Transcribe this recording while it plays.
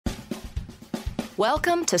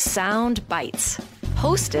Welcome to Sound Bites,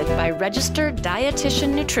 hosted by registered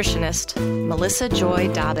dietitian nutritionist Melissa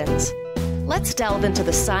Joy Dobbins. Let's delve into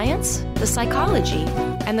the science, the psychology,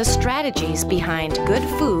 and the strategies behind good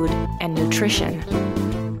food and nutrition.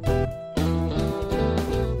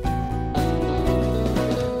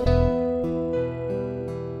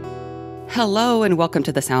 Hello and welcome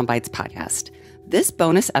to the Sound Bites podcast. This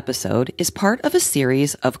bonus episode is part of a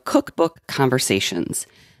series of Cookbook Conversations.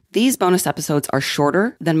 These bonus episodes are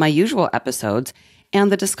shorter than my usual episodes,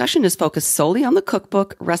 and the discussion is focused solely on the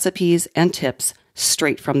cookbook, recipes, and tips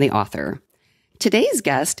straight from the author. Today's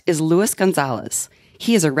guest is Luis Gonzalez.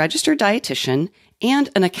 He is a registered dietitian and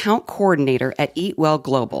an account coordinator at Eat Well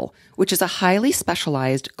Global, which is a highly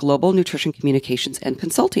specialized global nutrition communications and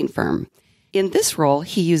consulting firm. In this role,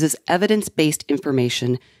 he uses evidence-based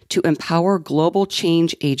information to empower global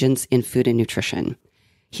change agents in food and nutrition.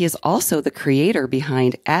 He is also the creator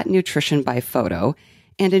behind @Nutrition by Photo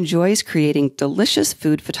and enjoys creating delicious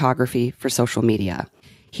food photography for social media.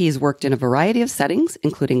 He has worked in a variety of settings,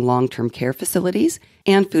 including long-term care facilities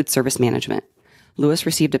and food service management. Luis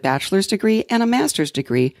received a bachelor's degree and a master's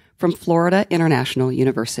degree from Florida International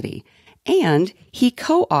University, and he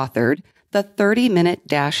co-authored the 30-minute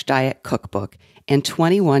DASH Diet Cookbook and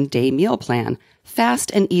 21-day meal plan, fast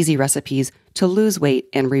and easy recipes to lose weight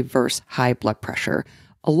and reverse high blood pressure,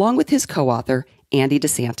 along with his co-author, Andy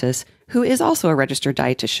DeSantis, who is also a registered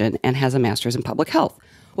dietitian and has a master's in public health.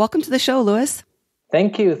 Welcome to the show, Luis.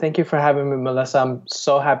 Thank you. Thank you for having me, Melissa. I'm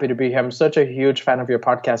so happy to be here. I'm such a huge fan of your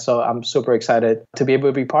podcast, so I'm super excited to be able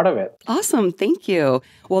to be part of it. Awesome. Thank you.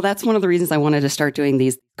 Well, that's one of the reasons I wanted to start doing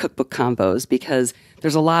these cookbook combos, because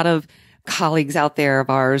there's a lot of colleagues out there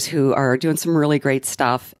of ours who are doing some really great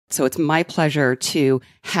stuff. So it's my pleasure to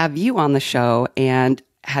have you on the show and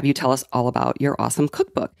have you tell us all about your awesome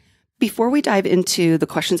cookbook. Before we dive into the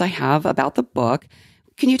questions I have about the book,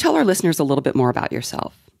 can you tell our listeners a little bit more about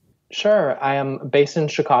yourself? Sure. I am based in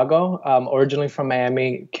Chicago, originally from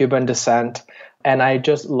Miami, Cuban descent, and I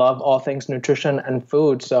just love all things nutrition and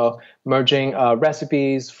food. So merging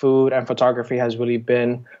recipes, food, and photography has really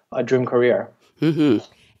been a dream career. Mm-hmm.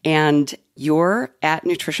 And your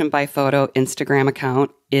 @Nutrition by Photo Instagram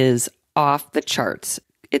account is off the charts.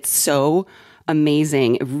 It's so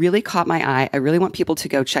amazing. It really caught my eye. I really want people to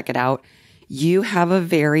go check it out. You have a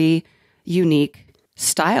very unique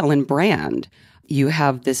style and brand. You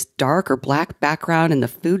have this dark or black background and the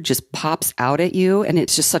food just pops out at you, and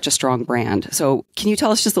it's just such a strong brand. So can you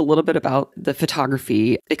tell us just a little bit about the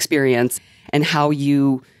photography experience and how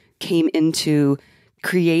you came into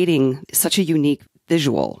creating such a unique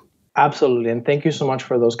visual? Absolutely. And thank you so much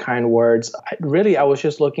for those kind words. I was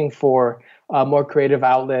just looking for a more creative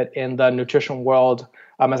outlet in the nutrition world.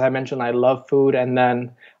 As I mentioned, I love food, and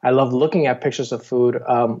then I love looking at pictures of food.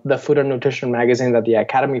 The Food and Nutrition magazine that the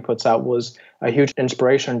Academy puts out was a huge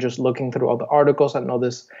inspiration, just looking through all the articles and all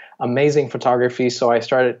this amazing photography. So I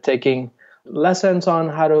started taking lessons on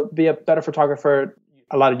how to be a better photographer,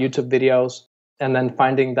 a lot of YouTube videos, and then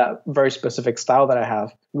finding that very specific style that I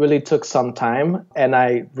have really took some time. And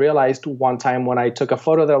I realized one time when I took a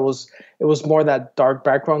photo that it was more that dark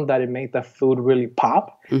background that it made the food really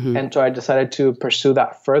pop. Mm-hmm. And so I decided to pursue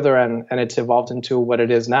that further, and it's evolved into what it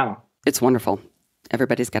is now. It's wonderful.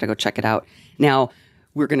 Everybody's got to go check it out. Now,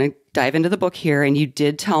 we're going to dive into the book here. And you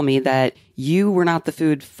did tell me that you were not the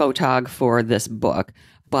food photog for this book,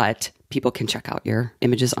 but people can check out your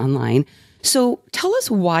images online. So tell us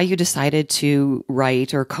why you decided to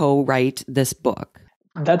write or co-write this book.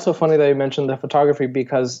 That's so funny that you mentioned the photography,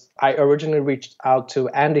 because I originally reached out to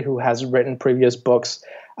Andy, who has written previous books,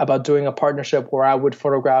 about doing a partnership where I would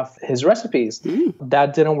photograph his recipes.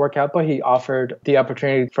 That didn't work out, but he offered the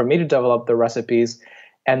opportunity for me to develop the recipes.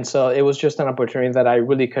 And so it was just an opportunity that I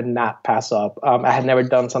really could not pass up. I had never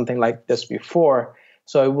done something like this before.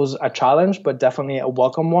 So it was a challenge, but definitely a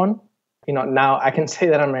welcome one. Now I can say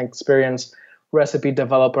that I'm an experienced recipe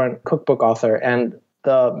developer and cookbook author. And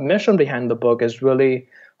the mission behind the book is really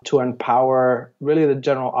to empower really the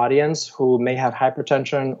general audience who may have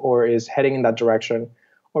hypertension or is heading in that direction,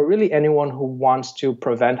 or really anyone who wants to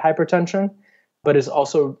prevent hypertension, but is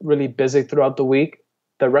also really busy throughout the week.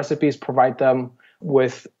 The recipes provide them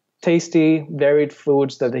with tasty, varied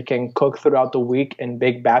foods that they can cook throughout the week in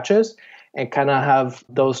big batches and kind of have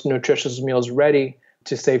those nutritious meals ready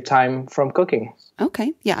to save time from cooking.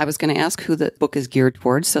 Okay. Yeah, I was going to ask who the book is geared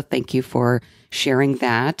towards. So thank you for sharing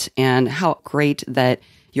that, and how great that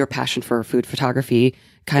your passion for food photography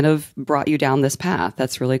kind of brought you down this path.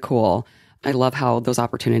 That's really cool. I love how those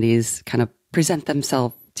opportunities kind of present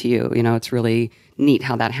themselves to you. It's really neat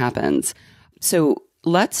how that happens. So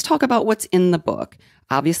let's talk about what's in the book.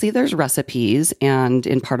 obviously there's recipes, and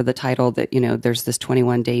in part of the title that, there's this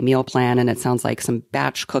 21-day meal plan, and it sounds like some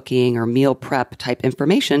batch cooking or meal prep type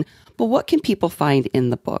information. But what can people find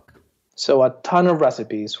in the book? So a ton of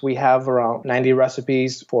recipes. We have around 90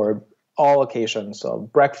 recipes for all occasions. So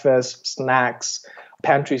breakfast, snacks,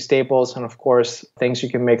 pantry staples, and of course, things you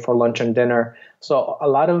can make for lunch and dinner. So a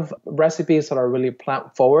lot of recipes that are really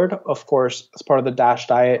plant forward. Of course, as part of the DASH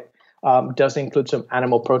diet, does include some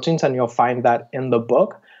animal proteins, and you'll find that in the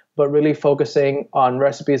book, but really focusing on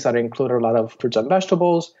recipes that include a lot of fruits and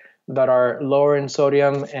vegetables that are lower in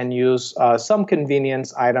sodium and use some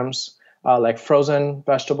convenience items like frozen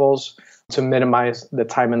vegetables to minimize the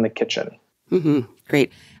time in the kitchen. Mm-hmm.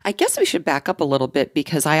 Great. I guess we should back up a little bit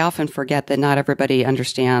because I often forget that not everybody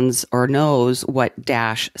understands or knows what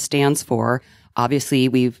DASH stands for. Obviously,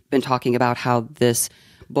 we've been talking about how this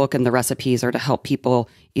book and the recipes are to help people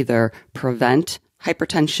either prevent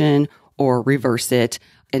hypertension or reverse it.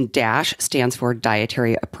 And DASH stands for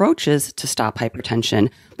Dietary Approaches to Stop Hypertension.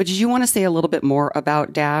 But did you want to say a little bit more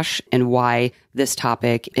about DASH and why this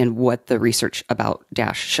topic and what the research about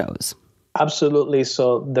DASH shows? Absolutely.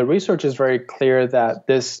 So the research is very clear that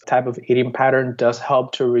this type of eating pattern does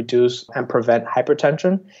help to reduce and prevent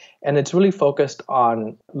hypertension. And it's really focused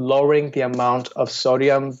on lowering the amount of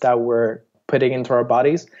sodium that we're putting into our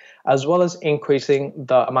bodies, as well as increasing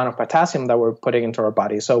the amount of potassium that we're putting into our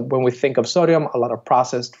bodies. So when we think of sodium, a lot of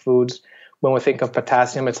processed foods. When we think of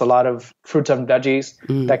potassium, it's a lot of fruits and veggies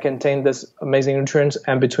that contain this amazing nutrients.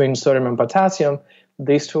 And between sodium and potassium,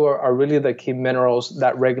 these two are really the key minerals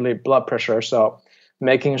that regulate blood pressure. So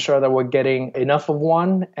making sure that we're getting enough of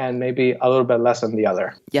one and maybe a little bit less than the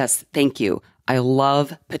other. Yes, thank you. I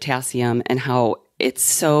love potassium and how it's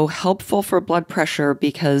so helpful for blood pressure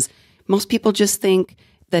because most people just think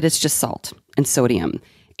that it's just salt and sodium.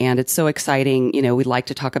 And it's so exciting. We like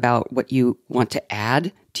to talk about what you want to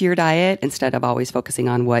add to your diet instead of always focusing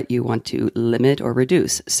on what you want to limit or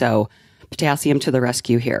reduce. So potassium to the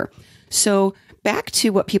rescue here. So back to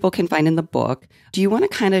what people can find in the book. Do you want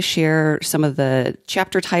to kind of share some of the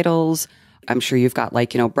chapter titles? I'm sure you've got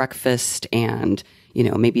breakfast and,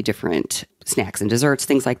 maybe different snacks and desserts,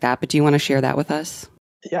 things like that. But do you want to share that with us?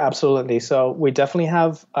 Yeah, absolutely. So we definitely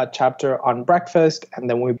have a chapter on breakfast, and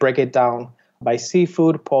then we break it down by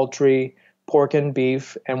seafood, poultry, pork and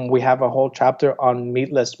beef, and we have a whole chapter on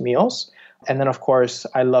meatless meals. And then, of course,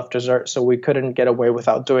 I love dessert, so we couldn't get away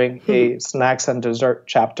without doing a snacks and dessert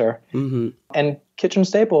chapter. And kitchen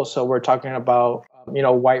staples, so we're talking about,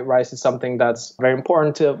 white rice is something that's very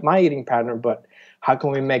important to my eating pattern, but how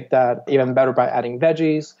can we make that even better by adding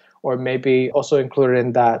veggies, or maybe also included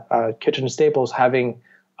in that kitchen staples having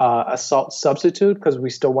a salt substitute because we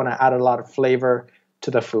still want to add a lot of flavor to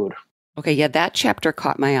the food. Okay, yeah, that chapter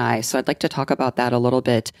caught my eye. So I'd like to talk about that a little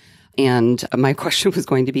bit. And my question was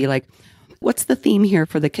going to be what's the theme here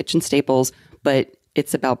for the kitchen staples? But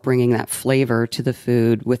it's about bringing that flavor to the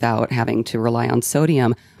food without having to rely on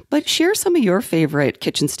sodium. But share some of your favorite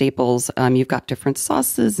kitchen staples. You've got different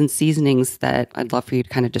sauces and seasonings that I'd love for you to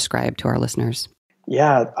kind of describe to our listeners.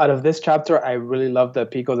 Yeah, out of this chapter, I really love the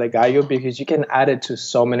pico de gallo because you can add it to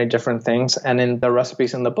so many different things. And in the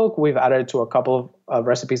recipes in the book, we've added it to a couple of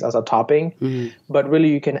recipes as a topping. But really,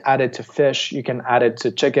 you can add it to fish. You can add it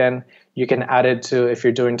to chicken. You can add it to if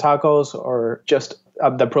you're doing tacos or just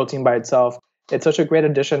the protein by itself. It's such a great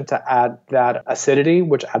addition to add that acidity,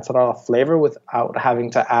 which adds a lot of flavor without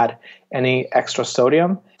having to add any extra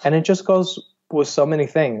sodium. And it just goes with so many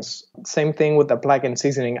things. Same thing with the blackened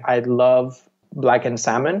seasoning. I love blackened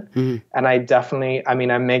salmon. And I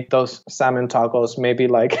make those salmon tacos maybe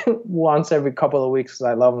once every couple of weeks because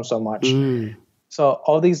I love them so much. So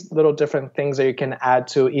all these little different things that you can add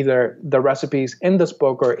to either the recipes in this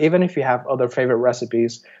book or even if you have other favorite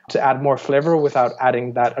recipes to add more flavor without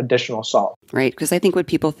adding that additional salt. Right. Because I think when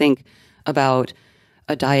people think about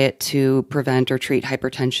a diet to prevent or treat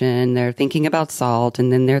hypertension, they're thinking about salt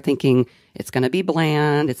and then they're thinking it's going to be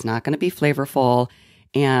bland, it's not going to be flavorful.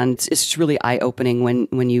 And it's just really eye-opening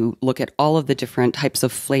when you look at all of the different types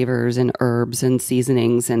of flavors and herbs and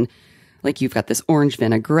seasonings. And you've got this orange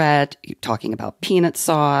vinaigrette, you're talking about peanut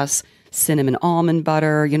sauce, cinnamon almond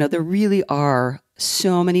butter. There really are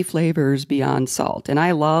so many flavors beyond salt. And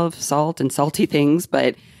I love salt and salty things,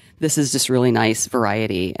 but this is just really nice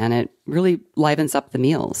variety. And it really livens up the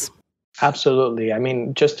meals. Absolutely.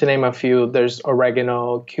 Just to name a few, there's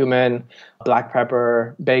oregano, cumin, black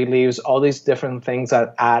pepper, bay leaves, all these different things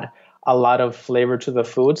that add a lot of flavor to the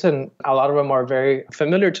foods. And a lot of them are very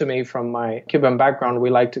familiar to me from my Cuban background. We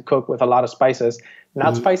like to cook with a lot of spices,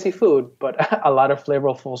 not spicy food, but a lot of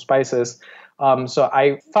flavorful spices. So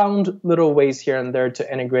I found little ways here and there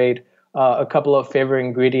to integrate a couple of favorite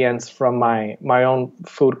ingredients from my own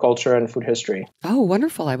food culture and food history. Oh,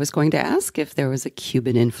 wonderful. I was going to ask if there was a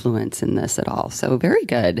Cuban influence in this at all. So very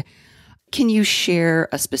good. Can you share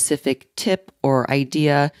a specific tip or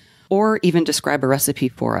idea, or even describe a recipe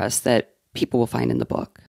for us that people will find in the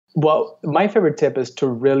book? Well, my favorite tip is to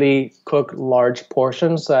really cook large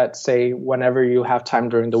portions that, say, whenever you have time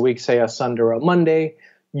during the week, say a Sunday or a Monday,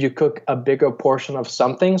 you cook a bigger portion of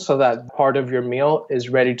something so that part of your meal is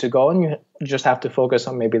ready to go, and you just have to focus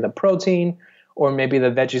on maybe the protein or maybe the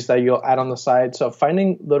veggies that you'll add on the side. So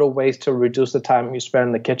finding little ways to reduce the time you spend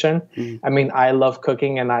in the kitchen. I mean, I love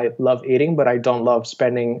cooking and I love eating, but I don't love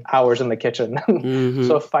spending hours in the kitchen.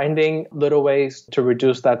 So finding little ways to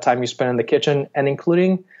reduce that time you spend in the kitchen, and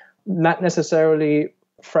including not necessarily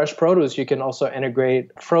fresh produce. You can also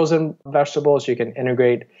integrate frozen vegetables. You can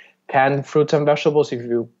integrate canned fruits and vegetables if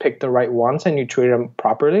you pick the right ones and you treat them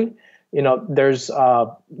properly. You know, there's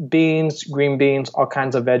beans, green beans, all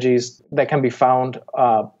kinds of veggies that can be found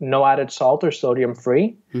no added salt or sodium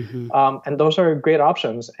free. And those are great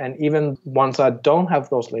options. And even ones that don't have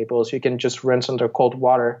those labels, you can just rinse under cold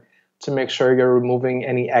water to make sure you're removing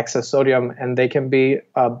any excess sodium. And they can be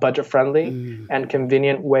a budget-friendly and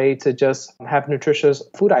convenient way to just have nutritious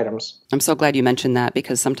food items. I'm so glad you mentioned that,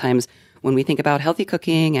 because sometimes when we think about healthy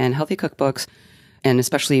cooking and healthy cookbooks, and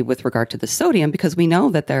especially with regard to the sodium, because we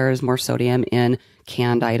know that there is more sodium in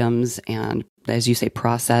canned items and, as you say,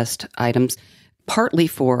 processed items, partly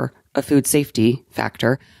for a food safety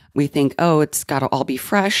factor. We think, oh, it's got to all be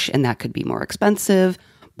fresh and that could be more expensive.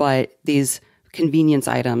 But these convenience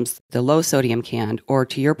items, the low sodium canned, or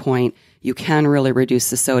to your point, you can really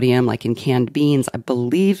reduce the sodium, like in canned beans. I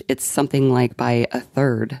believe it's something like by a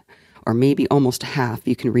third or maybe almost half.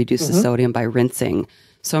 You can reduce the sodium by rinsing.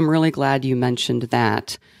 So I'm really glad you mentioned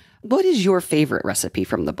that. What is your favorite recipe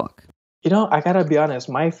from the book? You know, I gotta be honest,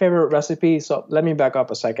 my favorite recipe, so let me back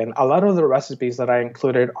up a second. A lot of the recipes that I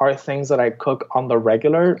included are things that I cook on the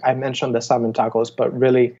regular. I mentioned the salmon tacos, but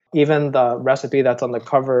really even the recipe that's on the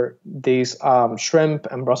cover, these shrimp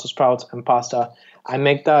and Brussels sprouts and pasta, I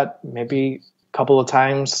make that maybe a couple of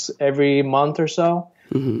times every month or so.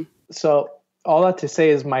 So all that to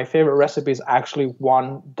say is my favorite recipe is actually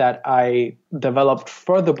one that I developed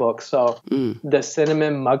for the book. So the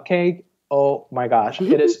cinnamon mug cake, oh my gosh,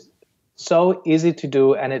 it is so easy to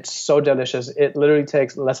do and it's so delicious. It literally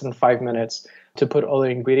takes less than 5 minutes to put all the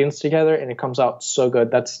ingredients together and it comes out so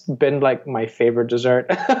good. That's been like my favorite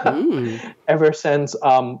dessert ever since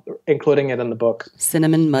including it in the book.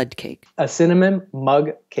 Cinnamon mud cake. A cinnamon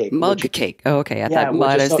mug cake. Mug cake. Oh, okay. I thought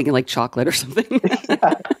mud. I was thinking like chocolate or something.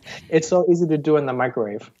 Yeah. It's so easy to do in the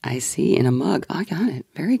microwave. I see. In a mug. I got it.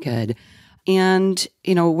 Very good. And,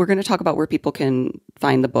 you know, we're going to talk about where people can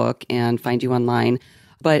find the book and find you online.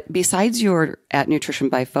 But besides your at Nutrition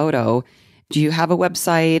by Photo, do you have a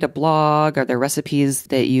website, a blog? Are there recipes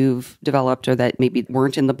that you've developed or that maybe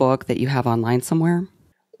weren't in the book that you have online somewhere?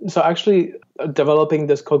 So actually, developing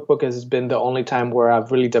this cookbook has been the only time where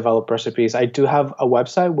I've really developed recipes. I do have a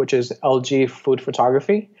website, which is LG Food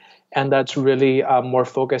Photography, and that's really more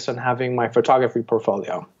focused on having my photography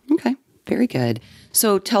portfolio. Okay, very good.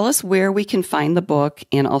 So tell us where we can find the book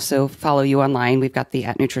and also follow you online. We've got the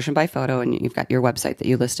at Nutrition by Photo and you've got your website that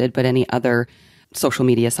you listed, but any other social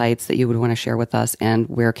media sites that you would want to share with us, and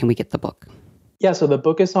where can we get the book? Yeah, so the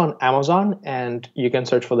book is on Amazon and you can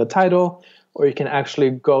search for the title, or you can actually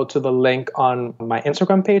go to the link on my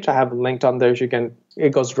Instagram page. I have linked on there.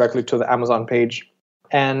 It goes directly to the Amazon page.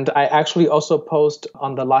 And I actually also post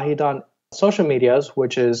on the Lahidan social medias,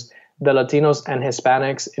 which is the Latinos and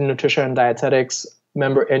Hispanics in Nutrition and Dietetics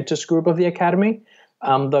member interest group of the Academy.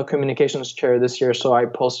 I'm the communications chair this year, so I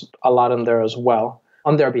post a lot on there as well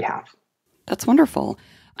on their behalf. That's wonderful.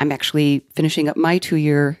 I'm actually finishing up my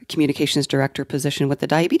 2-year communications director position with the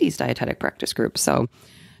Diabetes Dietetic Practice Group. So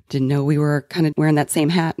didn't know we were kind of wearing that same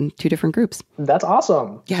hat in 2 different groups. That's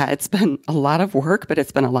awesome. Yeah, it's been a lot of work, but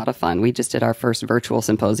it's been a lot of fun. We just did our first virtual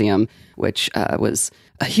symposium, which was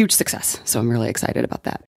a huge success. So I'm really excited about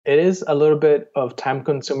that. It is a little bit of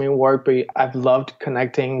time-consuming work, but I've loved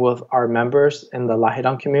connecting with our members in the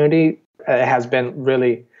Lahidan community. It has been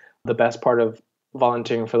really the best part of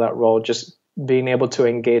volunteering for that role, just being able to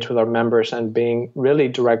engage with our members and being really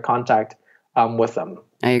direct contact with them.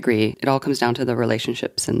 I agree. It all comes down to the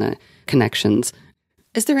relationships and the connections.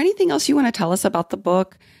 Is there anything else you want to tell us about the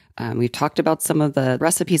book? We've talked about some of the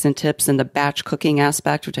recipes and tips and the batch cooking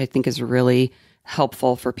aspect, which I think is really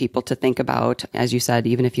helpful for people to think about. As you said,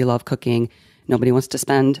 even if you love cooking, Nobody wants to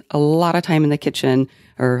spend a lot of time in the kitchen,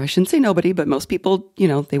 or I shouldn't say nobody, but most people,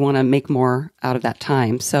 they want to make more out of that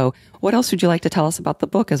time. So what else would you like to tell us about the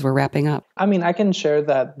book as we're wrapping up? I mean, I can share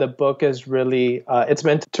that the book is really, it's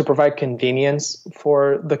meant to provide convenience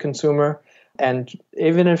for the consumer. And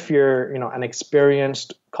even if you're, an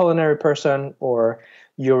experienced culinary person, or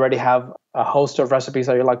you already have a host of recipes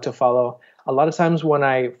that you like to follow, a lot of times when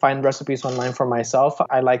I find recipes online for myself,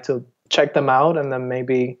 I like to check them out and then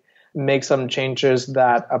maybe make some changes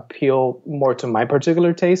that appeal more to my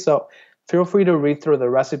particular taste. So feel free to read through the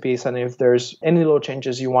recipes. And if there's any little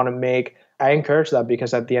changes you want to make, I encourage that,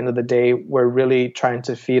 because at the end of the day, we're really trying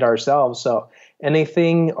to feed ourselves. So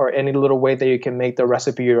anything or any little way that you can make the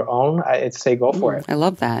recipe your own, I'd say go for it. I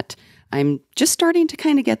love that. I'm just starting to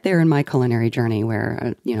kind of get there in my culinary journey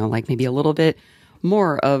where, like maybe a little bit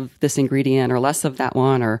more of this ingredient or less of that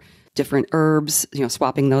one, or different herbs,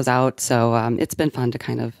 swapping those out. So it's been fun to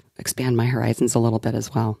kind of expand my horizons a little bit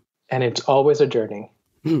as well. And it's always a journey.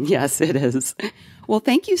 Yes, it is. Well,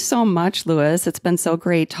 thank you so much, Luis. It's been so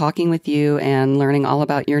great talking with you and learning all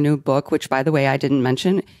about your new book, which, by the way, I didn't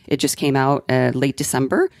mention. It just came out late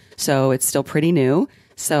December, so it's still pretty new.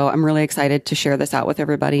 So I'm really excited to share this out with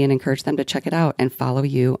everybody and encourage them to check it out and follow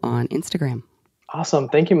you on Instagram. Awesome.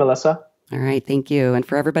 Thank you, Melissa. All right. Thank you. And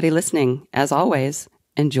for everybody listening, as always,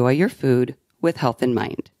 enjoy your food with health in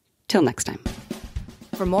mind. Till next time.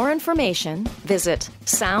 For more information, visit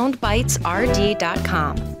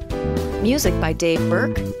soundbitesrd.com. Music by Dave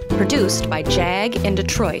Burke, produced by Jag in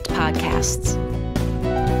Detroit Podcasts.